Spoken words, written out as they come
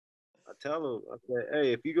tell them, I say,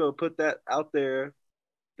 hey, if you're gonna put that out there,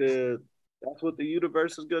 then that's what the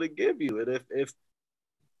universe is gonna give you. And if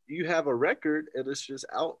you have a record and it's just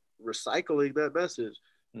out recycling that message,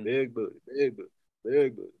 Mm-hmm. big booty, big booty,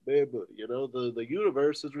 big booty, big booty. You know, the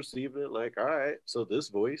universe is receiving it like, all right, so this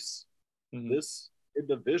voice, Mm-hmm. this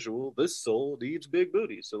individual, this soul needs big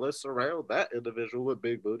booties. So let's surround that individual with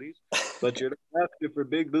big booties. But you're not asking for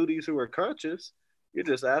big booties who are conscious. You're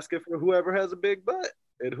just asking for whoever has a big butt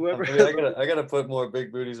and whoever I mean, has I gotta put more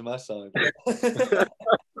big booties in my song. a.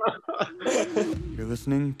 You're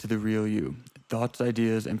listening to The Real You, thoughts,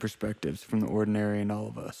 ideas, and perspectives from the ordinary in all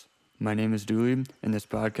of us. My name is Dooley, and this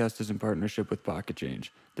podcast is in partnership with Pocket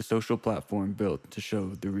Change, the social platform built to show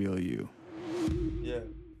the real you. Yeah.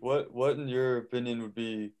 What in your opinion would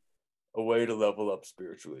be a way to level up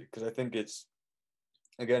spiritually? Because I think it's,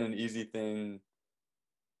 again, an easy thing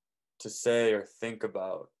to say or think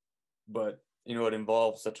about, but it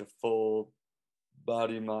involves such a full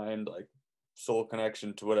body, mind, like soul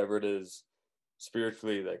connection to whatever it is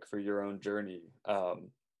spiritually, like for your own journey. And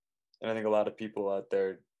I think a lot of people out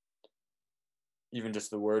there, even just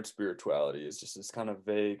the word spirituality is just this kind of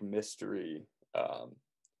vague mystery.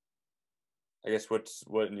 I guess what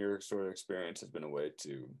in your sort of experience has been a way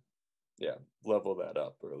to, yeah, level that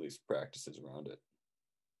up, or at least practices around it.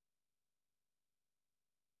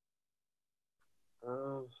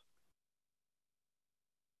 Um,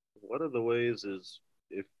 one of the ways is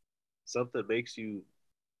if something makes you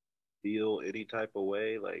feel any type of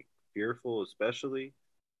way, like fearful, especially,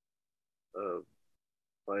 um,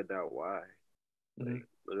 find out why. Mm-hmm. Like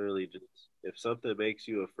literally, just if something makes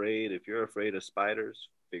you afraid, if you're afraid of spiders,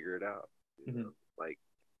 figure it out. You Mm-hmm. know,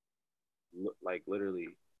 like literally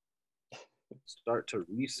start to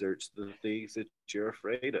research the things that you're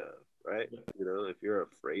afraid of. Right? Yeah. You know, if you're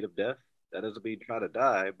afraid of death, that doesn't mean try to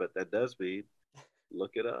die, but that does mean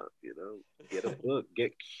look it up. You know, get a book,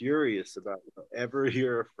 get curious about whatever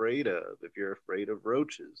you're afraid of. If you're afraid of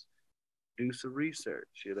roaches, do some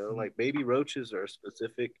research. You know, Mm-hmm. like maybe roaches are a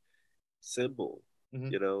specific symbol.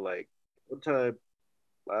 Mm-hmm. You know, like one time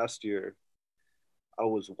last year, I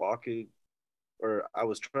was walking or I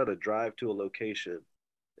was trying to drive to a location,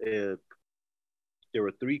 and there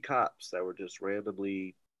were three cops that were just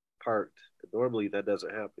randomly parked. Normally, that doesn't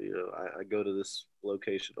happen. You know, I go to this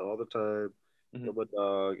location all the time Mm-hmm. with my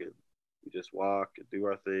dog, and we just walk and do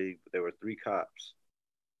our thing. But there were three cops,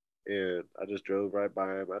 and I just drove right by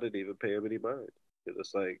them. I didn't even pay them any mind.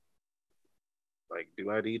 It's like, do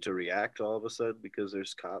I need to react all of a sudden because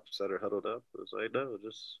there's cops that are huddled up? It's like, no,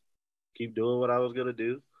 just keep doing what I was gonna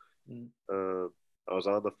do. Mm-hmm. Um, I was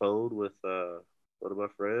on the phone with one of my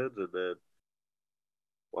friends, and then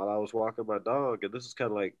while I was walking my dog, and this is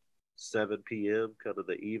kind of like 7 p.m., kind of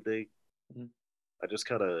the evening, Mm-hmm. I just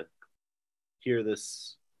kind of hear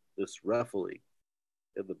this ruffling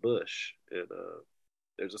in the bush, and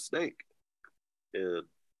there's a snake, and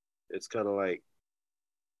it's kind of like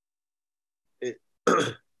it,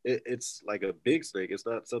 it's like a big snake. It's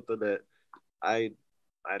not something that I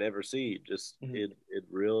I'd ever seen just Mm-hmm. in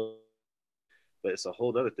real. But it's a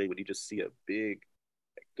whole other thing when you just see a big,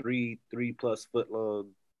 like three plus foot long,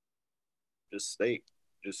 just snake,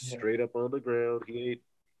 just Yeah. straight up on the ground. He ain't.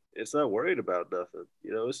 It's not worried about nothing.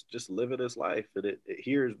 You know, it's just living its life, and it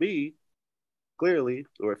hears me clearly,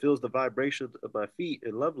 or it feels the vibration of my feet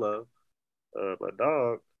in love, my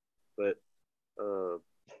dog. But um,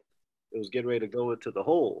 it was getting ready to go into the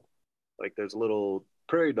hole. Like there's a little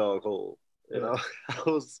prairie dog hole, and Yeah. I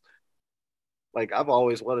was like, I've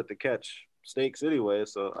always wanted to catch snakes anyway,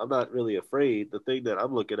 so I'm not really afraid. The thing that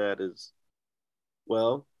I'm looking at is,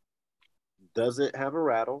 well, does it have a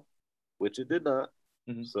rattle? Which it did not.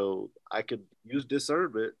 Mm-hmm. So I could use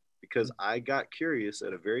discernment because I got curious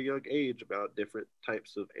at a very young age about different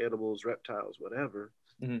types of animals, reptiles, whatever.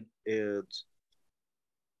 Mm-hmm. And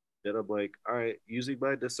then I'm like, all right, using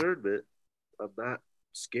my discernment, I'm not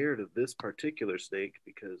scared of this particular snake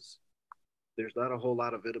because there's not a whole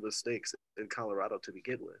lot of venomous snakes in Colorado to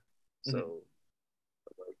begin with. So Mm-hmm.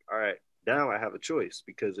 I'm like, all right, now I have a choice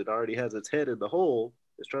because it already has its head in the hole.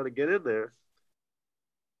 It's trying to get in there.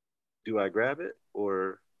 Do I grab it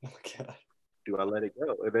or Oh my God. do I let it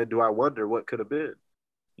go? And then do I wonder what could have been?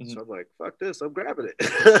 Mm-hmm. So I'm like, fuck this, I'm grabbing it.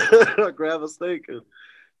 I grab a snake and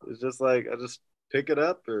it's just like I just pick it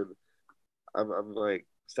up and I'm like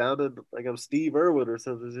sounding like I'm Steve Irwin or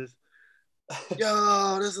something. Just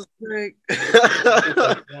yo, this is snake. Oh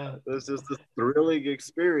my God. It's just a thrilling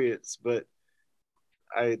experience. But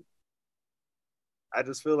I I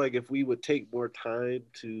just feel like if we would take more time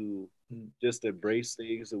to just embrace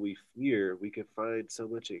things that we fear, we can find so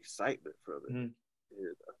much excitement from it. Mm-hmm.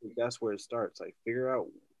 And I think that's where it starts. Like figure out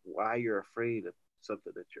why you're afraid of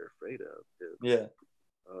something that you're afraid of. And, Yeah.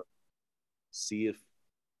 uh, see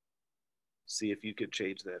if you can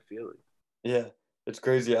change that feeling. Yeah. It's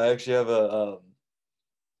crazy. I actually have a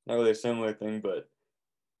not really a similar thing, but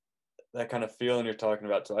that kind of feeling you're talking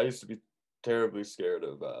about. So I used to be terribly scared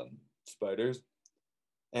of spiders,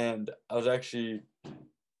 and I was actually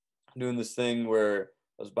doing this thing where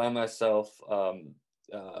I was by myself.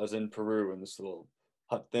 I was in Peru in this little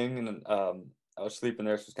hut thing, and I was sleeping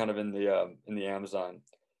there. So it's kind of in the Amazon,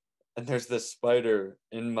 and there's this spider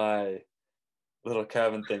in my little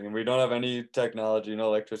cabin thing, and we don't have any technology, no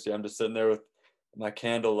electricity. I'm just sitting there with my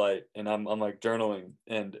candlelight, and I'm like journaling,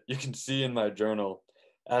 and you can see in my journal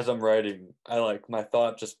as I'm writing, I like my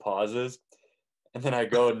thought just pauses, and then I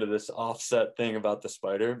go into this offset thing about the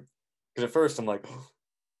spider, because at first I'm like,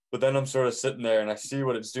 but then I'm sort of sitting there and I see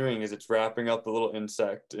what it's doing is it's wrapping up the little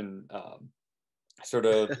insect and sort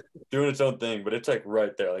of doing its own thing, but it's like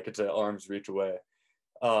right there, like it's at arm's reach away.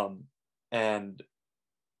 Um, and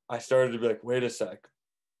I started to be like, wait a sec,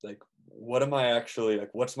 like, what am I actually like?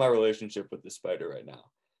 What's my relationship with this spider right now?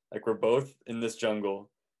 Like, we're both in this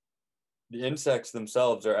jungle. The insects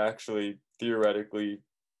themselves are actually theoretically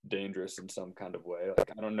dangerous in some kind of way.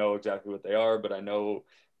 Like, I don't know exactly what they are, but I know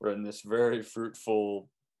we're in this very fruitful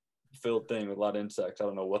filled thing with a lot of insects. I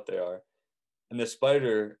don't know what they are. And this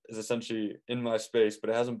spider is essentially in my space, but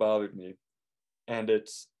it hasn't bothered me. And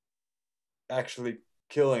it's actually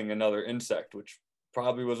killing another insect, which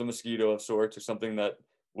probably was a mosquito of sorts or something that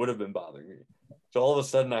would have been bothering me. So all of a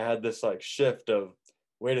sudden I had this like shift of,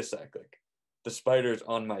 wait a sec, like the spider's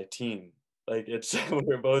on my team. Like it's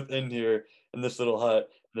we're both in here in this little hut.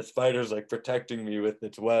 And the spider's like protecting me with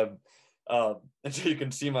its web. And so you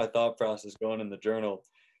can see my thought process going in the journal.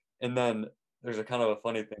 And then there's a kind of a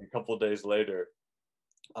funny thing. A couple of days later,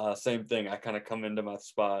 same thing. I kind of come into my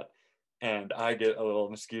spot, and I get a little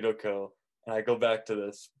mosquito kill, and I go back to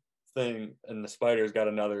this thing, and the spider's got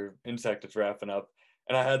another insect it's wrapping up,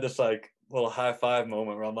 and I had this like little high five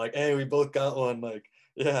moment where I'm like, "Hey, we both got one!" Like,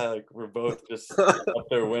 yeah, like we're both just up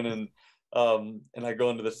there winning. And I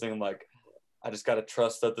go into this thing, I'm like, I just got to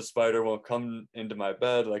trust that the spider won't come into my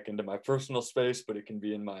bed, like into my personal space, but it can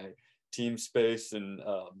be in my team space and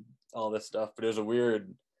all this stuff. But it was a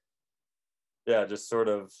weird, yeah, just sort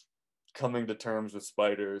of coming to terms with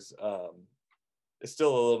spiders. It's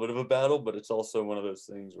still a little bit of a battle, but it's also one of those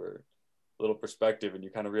things where a little perspective and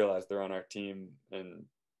you kind of realize they're on our team. And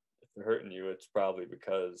if they're hurting you, it's probably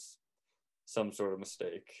because some sort of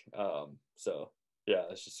mistake. So yeah,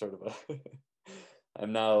 it's just sort of a,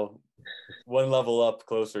 I'm now one level up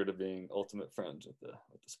closer to being ultimate friends with the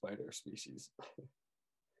spider species.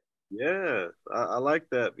 Yeah, I like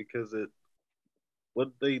that because it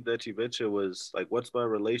one thing that you mentioned was like, what's my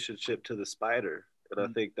relationship to the spider? And I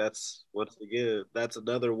think that's once again, that's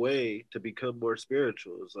another way to become more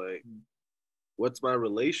spiritual. It's like, what's my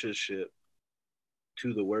relationship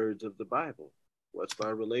to the words of the Bible? What's my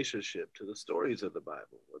relationship to the stories of the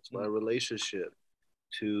Bible? What's my relationship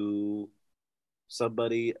to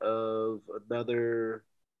somebody of another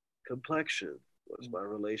complexion? What's my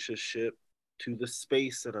relationship to the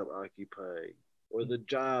space that I'm occupying or the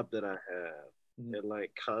job that I have? And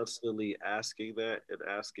like constantly asking that and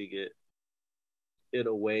asking it in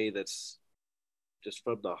a way that's just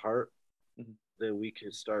from the heart, then we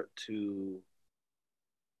can start to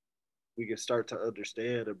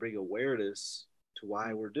understand and bring awareness to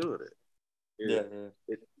why we're doing it. Yeah, And yeah.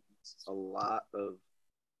 it's a lot of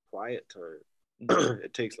quiet Mhm. time.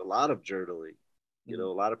 It takes a lot of journaling. You know,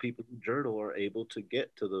 a lot of people who journal are able to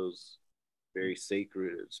get to those very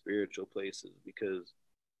sacred and spiritual places because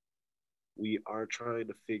we are trying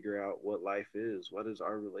to figure out what life is. What is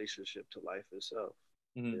our relationship to life itself?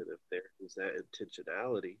 Mhm. And if there is that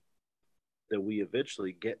intentionality, then we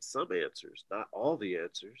eventually get some answers. Not all the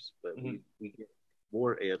answers, but Mhm. we get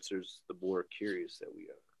more answers the more curious that we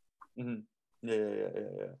are. Mhm. Yeah, yeah, yeah,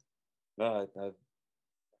 yeah, yeah. No,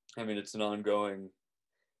 I mean, it's an ongoing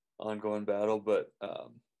battle, but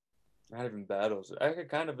not even battles. It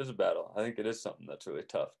kind of is a battle. I think it is something that's really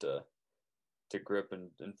tough to grip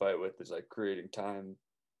and fight with. Is like creating time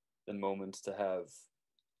and moments to have,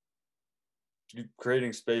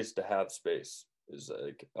 creating space to have space is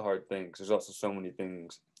like a hard thing because there's also so many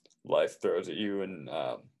things life throws at you, and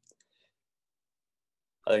I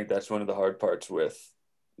think that's one of the hard parts with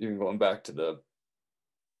even going back to the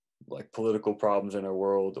like political problems in our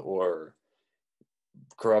world or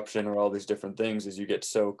corruption or all these different things is you get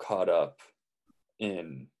so caught up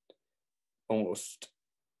in almost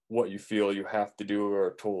what you feel you have to do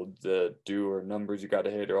or told to do or numbers you got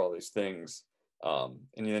to hit or all these things, and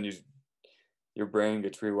then your brain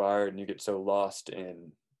gets rewired and you get so lost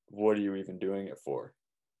in what are you even doing it for?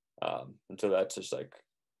 And so that's just like,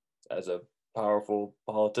 as a powerful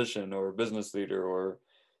politician or business leader or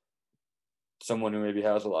someone who maybe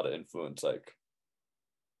has a lot of influence, like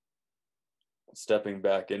stepping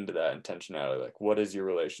back into that intentionality, like what is your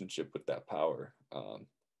relationship with that power?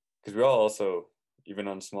 Because we all also, even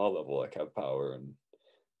on a small level, like have power in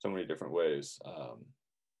so many different ways.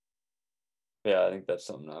 Yeah, I think that's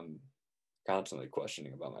something I'm constantly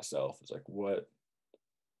questioning about myself. It's like, what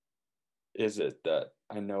is it that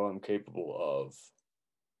I know I'm capable of,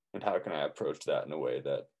 and how can I approach that in a way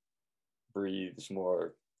that breathes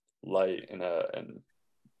more light and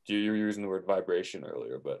you were using the word vibration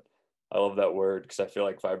earlier, but I love that word because I feel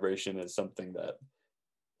like vibration is something that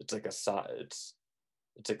it's like it's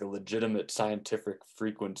like a legitimate scientific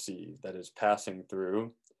frequency that is passing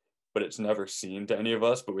through, but it's never seen to any of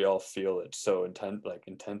us, but we all feel it so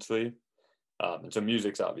intensely. And so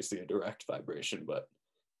music's obviously a direct vibration, but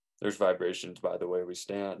there's vibrations by the way we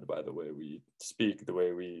stand, by the way we speak, the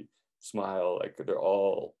way we smile. Like they're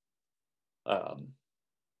all, so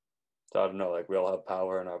I don't know, like we all have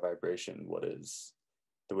power in our vibration. What is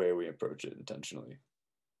the way we approach it intentionally?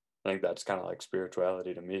 I think that's kind of like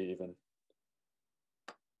spirituality to me, even.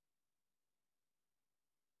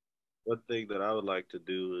 One thing that I would like to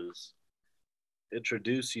do is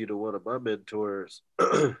introduce you to one of my mentors.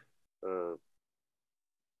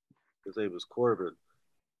 His name was Corbin,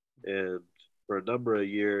 and for a number of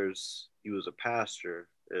years he was a pastor,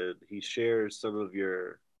 and he shares some of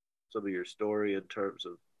your story in terms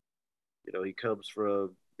of, he comes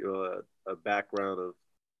from, a background of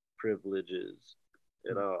privileges,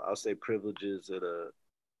 and I'll say privileges in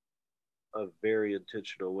a very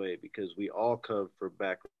intentional way, because we all come from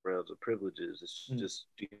backgrounds of privileges. It's just,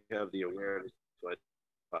 do you have the awareness what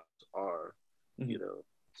are, Mm-hmm.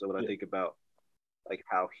 So when I think about like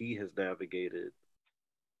how he has navigated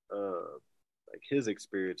like his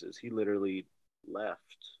experiences, he literally left,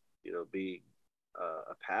 being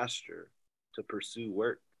a pastor to pursue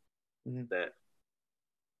work that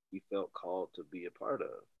he felt called to be a part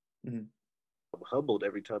of. Mm-hmm. I'm humbled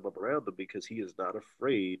every time I'm around him because he is not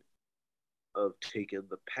afraid of taking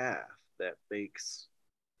the path that makes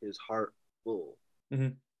his heart full.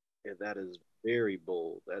 Mm-hmm. And that is very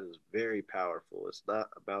bold. That is very powerful. It's not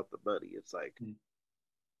about the money. It's like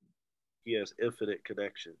he has infinite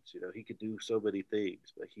connections. He could do so many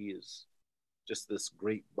things, but he is just this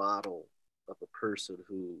great model of a person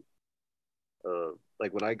who,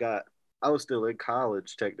 like I was still in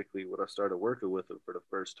college technically when I started working with him for the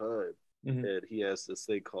first time. Mm-hmm. And he has this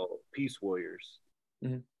thing called Peace Warriors.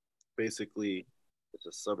 Mm-hmm. Basically, it's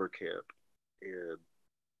a summer camp, and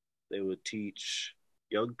they would teach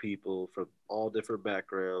young people from all different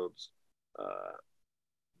backgrounds uh,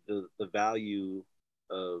 the value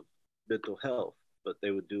of mental health, but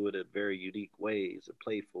they would do it in very unique ways and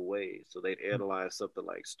playful ways. So they'd analyze something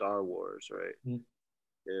like Star Wars, right? Mm-hmm.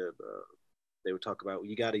 And they would talk about,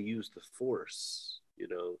 you got to use the force,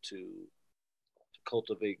 to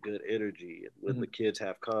cultivate good energy. And when the kids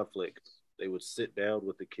have conflicts, they would sit down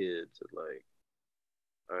with the kids and like,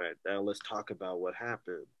 all right, now let's talk about what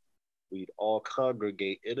happened. We'd all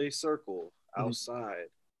congregate in a circle outside,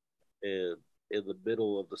 and in the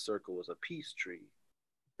middle of the circle was a peace tree,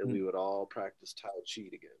 and we would all practice Tai Chi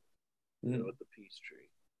together, at the peace tree.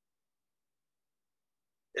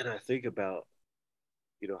 And I think about,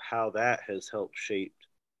 how that has helped shape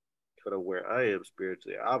kind of where I am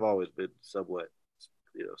spiritually. I've always been somewhat,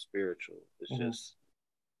 spiritual. It's just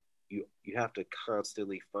you have to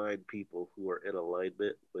constantly find people who are in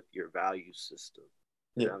alignment with your value system.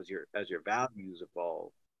 And as your values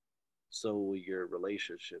evolve, so will your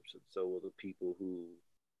relationships, and so will the people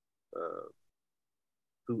uh,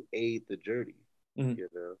 who aid the journey. It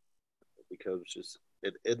becomes just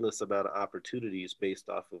an endless amount of opportunities based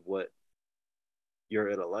off of what you're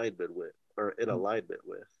in alignment with, or in alignment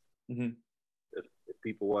with. Mm-hmm. If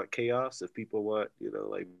people want chaos, if people want,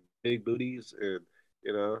 like big booties, and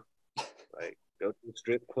like go to the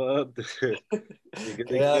strip club, you're gonna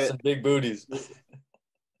Chaos get and big booties.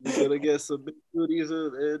 you're gonna get some big booties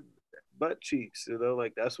and butt cheeks.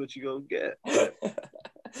 Like that's what you're gonna get. But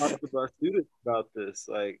I talk to my students about this.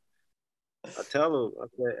 Like I tell them, I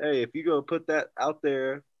say, hey, if you're gonna put that out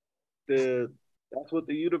there, then that's what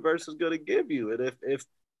the universe is gonna give you. And if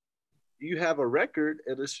you have a record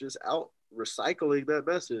and it's just out recycling that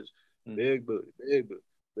message, big booty, big booty,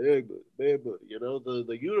 big booty, big booty.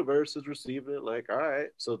 The universe is receiving it like, all right,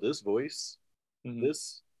 so this voice,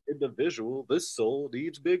 this individual, this soul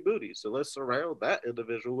needs big booties. So let's surround that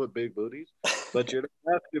individual with big booties. But you're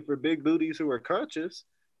not asking for big booties who are conscious.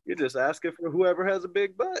 You're just asking for whoever has a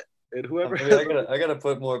big butt and whoever I mean, has I gotta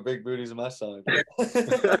put more big booties in my stomach.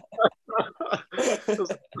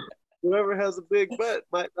 whoever has a big butt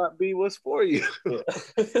might not be what's for you.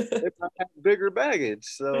 They might have bigger baggage.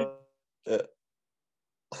 So Yeah.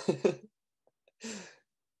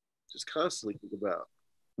 just constantly think about.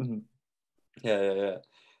 Mhm. Yeah.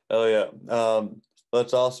 Oh yeah.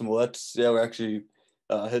 That's awesome. Well, we're actually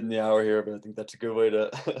hitting the hour here, but I think that's a good way to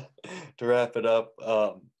to wrap it up.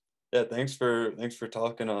 Yeah, thanks for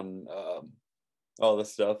talking on all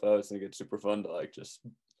this stuff. I always think it's super fun to like just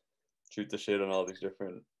shoot the shit on all these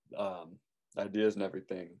different ideas and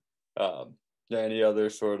everything. Yeah, any other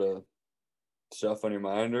sort of stuff on your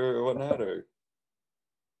mind or whatnot, or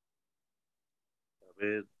I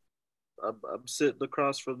mean, I'm sitting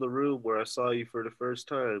across from the room where I saw you for the first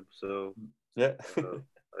time, so yeah.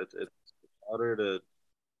 it's an honor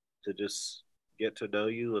to just get to know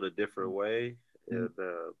you in a different way, and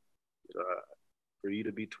you know, for you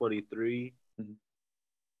to be 23, Mhm.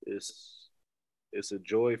 it's it's a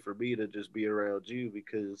joy for me to just be around you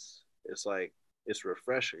because it's like it's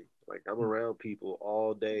refreshing. Like I'm around people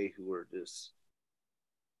all day who are just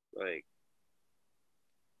like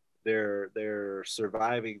they're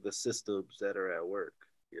surviving the systems that are at work.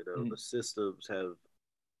 You know, Mhm. the systems have,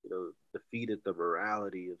 defeated the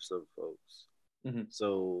morality of some folks. Mhm.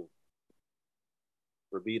 So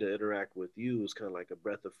for me to interact with you is kind of like a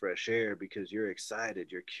breath of fresh air because you're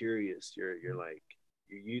excited, you're curious, you're like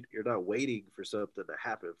you're not waiting for something to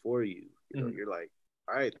happen for you. You know, Mhm. you're like,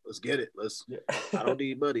 all right, let's get it. Yeah. I don't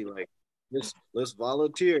need money. Like let's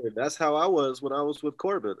volunteer. That's how I was when I was with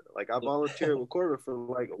Corbin. Like I volunteered with Corbin for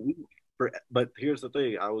like a week. But here's the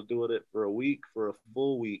thing, I was doing it for a week, for a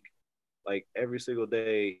full week, like every single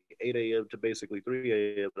day, 8 a.m. to basically 3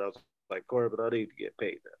 a.m. And I was like, Corbin, I need to get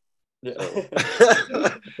paid now. Yeah. So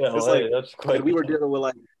Yeah, it's well, hey, like, that's and quite we the were time. dealing with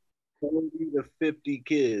like 40 to 50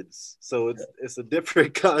 kids. So it's a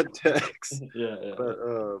different context. Yeah. But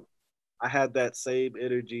I had that same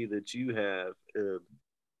energy that you have. And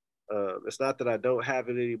it's not that I don't have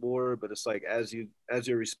it anymore, but it's like as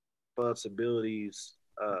your responsibilities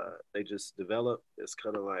they just develop, it's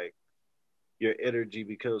kind of like your energy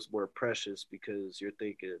becomes more precious because you're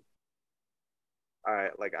thinking, all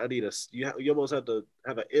right, like I need you almost have to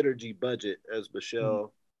have an energy budget, as Mhm.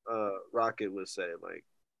 Michelle Rocket was saying. Like,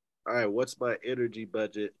 all right, what's my energy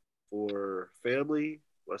budget for family?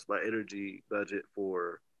 What's my energy budget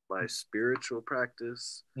for my spiritual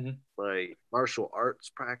practice, Mhm. my martial arts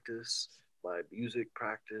practice, my music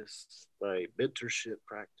practice, my mentorship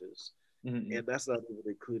practice? Mhm. And that's not even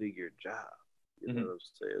including your job. You know Mhm. what I'm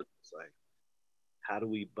saying? It's like, how do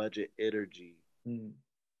we budget energy Mhm.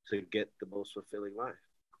 to get the most fulfilling life?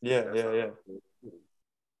 And Yeah, that's yeah, how yeah.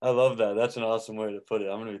 I love that. That's an awesome way to put it.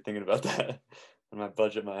 I'm gonna be thinking about that when I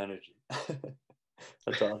budget my energy.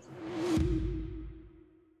 That's awesome.